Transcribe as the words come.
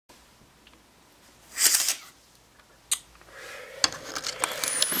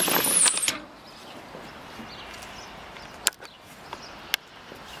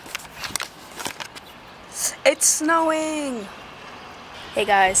It's snowing! Hey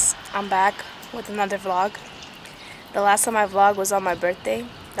guys, I'm back with another vlog. The last time I vlogged was on my birthday.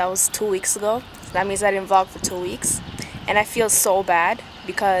 That was 2 weeks ago. That means I didn't vlog for 2 weeks. And I feel so bad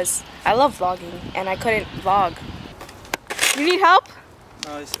because I love vlogging and I couldn't vlog. You need help?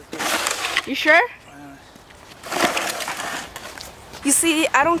 No, it's okay. You sure? You see,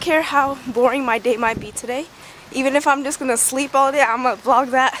 I don't care how boring my day might be today. Even if I'm just gonna sleep all day, I'm gonna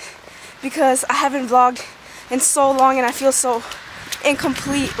vlog that because I haven't vlogged in so long and I feel so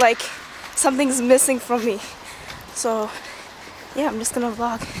incomplete, like something's missing from me. So yeah, I'm just gonna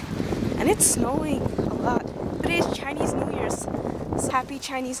vlog. And it's snowing a lot. Today is Chinese New Year's. So happy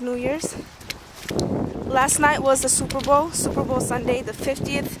Chinese New Year's. Last night was the Super Bowl Sunday, the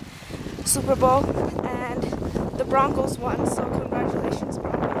 50th Super Bowl, and the Broncos won, so congratulations,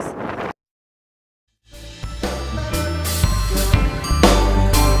 Broncos.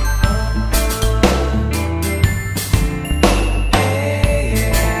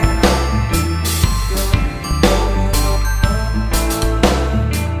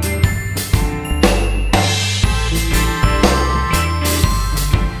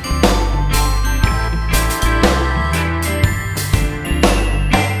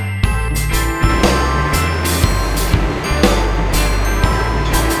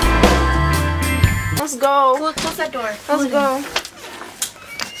 Let's go. Close that door. Let's go.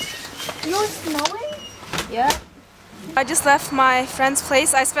 You know it's snowing? Yeah. I just left my friend's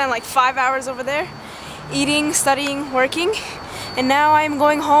place. I spent like 5 hours over there eating, studying, working, and now I'm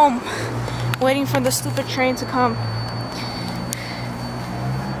going home waiting for the stupid train to come.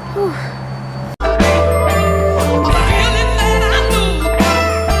 Whew.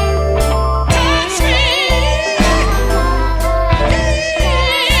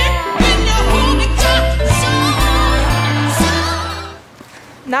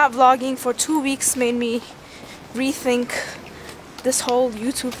 Not vlogging for 2 weeks made me rethink this whole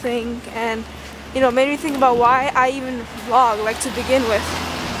YouTube thing, and made me think about why I even vlog, like, to begin with.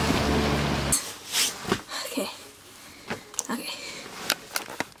 Okay.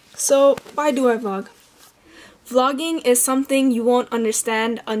 So why do I vlog? Vlogging is something you won't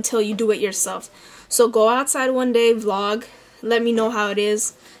understand until you do it yourself. So go outside one day, vlog, let me know how it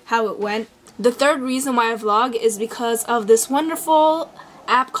is, how it went. The third reason why I vlog is because of this wonderful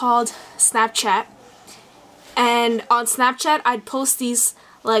app called Snapchat. And on Snapchat I'd post these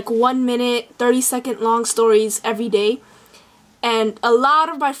like 1 minute 30-second long stories every day, and a lot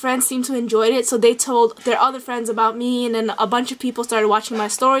of my friends seemed to enjoy it, so they told their other friends about me, and then a bunch of people started watching my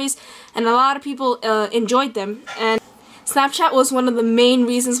stories, and a lot of people enjoyed them. And Snapchat was one of the main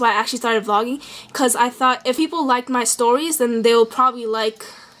reasons why I actually started vlogging, because I thought if people liked my stories, then they'll probably like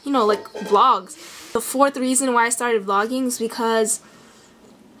vlogs. The fourth reason why I started vlogging is because,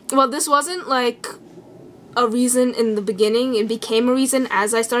 well, this wasn't like a reason in the beginning. It became a reason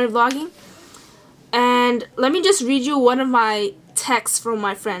as I started vlogging. And let me just read you one of my texts from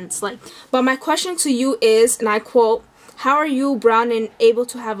my friends. But my question to you is, and I quote, "How are you, brown, and able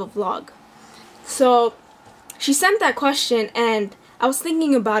to have a vlog?" So she sent that question, and I was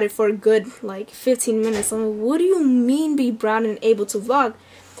thinking about it for a good 15 minutes. I'm like, what do you mean be brown and able to vlog?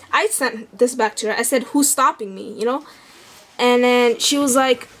 I sent this back to her. I said, who's stopping me, And then she was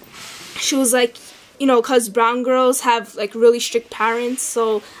like, because brown girls have really strict parents,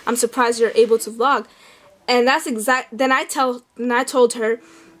 so I'm surprised you're able to vlog. And that's then I told her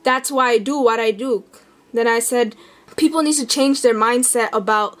that's why I do what I do. Then I said people need to change their mindset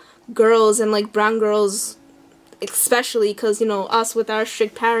about girls and brown girls especially, because us with our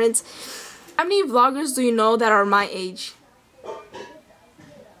strict parents. How many vloggers do you know that are my age?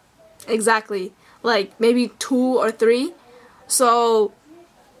 Exactly, maybe 2 or 3. So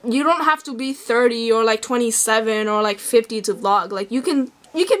you don't have to be 30 or 27 or 50 to vlog. You can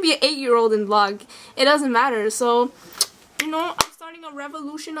be an 8-year-old and vlog. It doesn't matter. So I'm starting a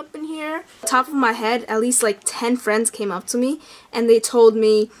revolution up in here. Top of my head, at least 10 friends came up to me and they told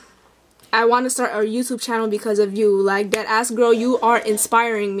me, I want to start a YouTube channel because of you. That ass girl, you are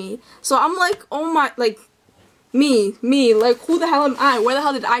inspiring me. So I'm like, oh my, me, who the hell am I? Where the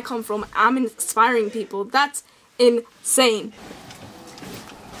hell did I come from? I'm inspiring people. That's insane.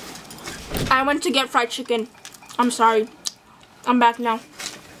 I went to get fried chicken. I'm sorry. I'm back now.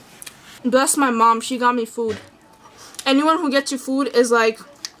 Bless my mom. She got me food. Anyone who gets you food is an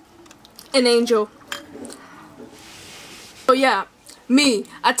angel. So yeah, me,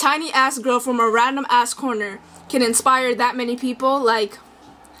 a tiny ass girl from a random ass corner, can inspire that many people.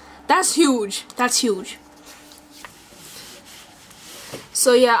 That's huge. That's huge.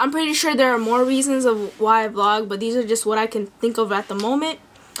 So yeah, I'm pretty sure there are more reasons of why I vlog, but these are just what I can think of at the moment.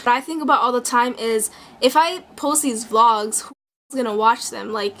 What I think about all the time is, if I post these vlogs, who's gonna watch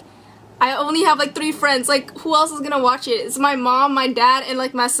them? Like, I only have like 3 friends. Like, who else is gonna watch it? It's my mom, my dad, and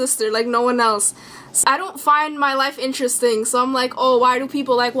like my sister. Like, no one else. So I don't find my life interesting. So I'm like, oh, why do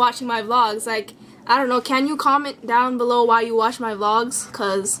people like watching my vlogs? Like, I don't know. Can you comment down below why you watch my vlogs?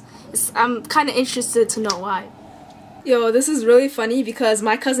 Cause I'm kind of interested to know why. Yo, this is really funny because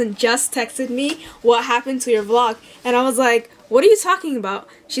my cousin just texted me what happened to your vlog, and I was like, what are you talking about?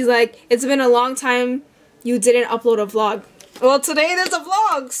 She's like, it's been a long time you didn't upload a vlog. Well, today there's a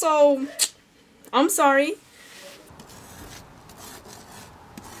vlog, so I'm sorry.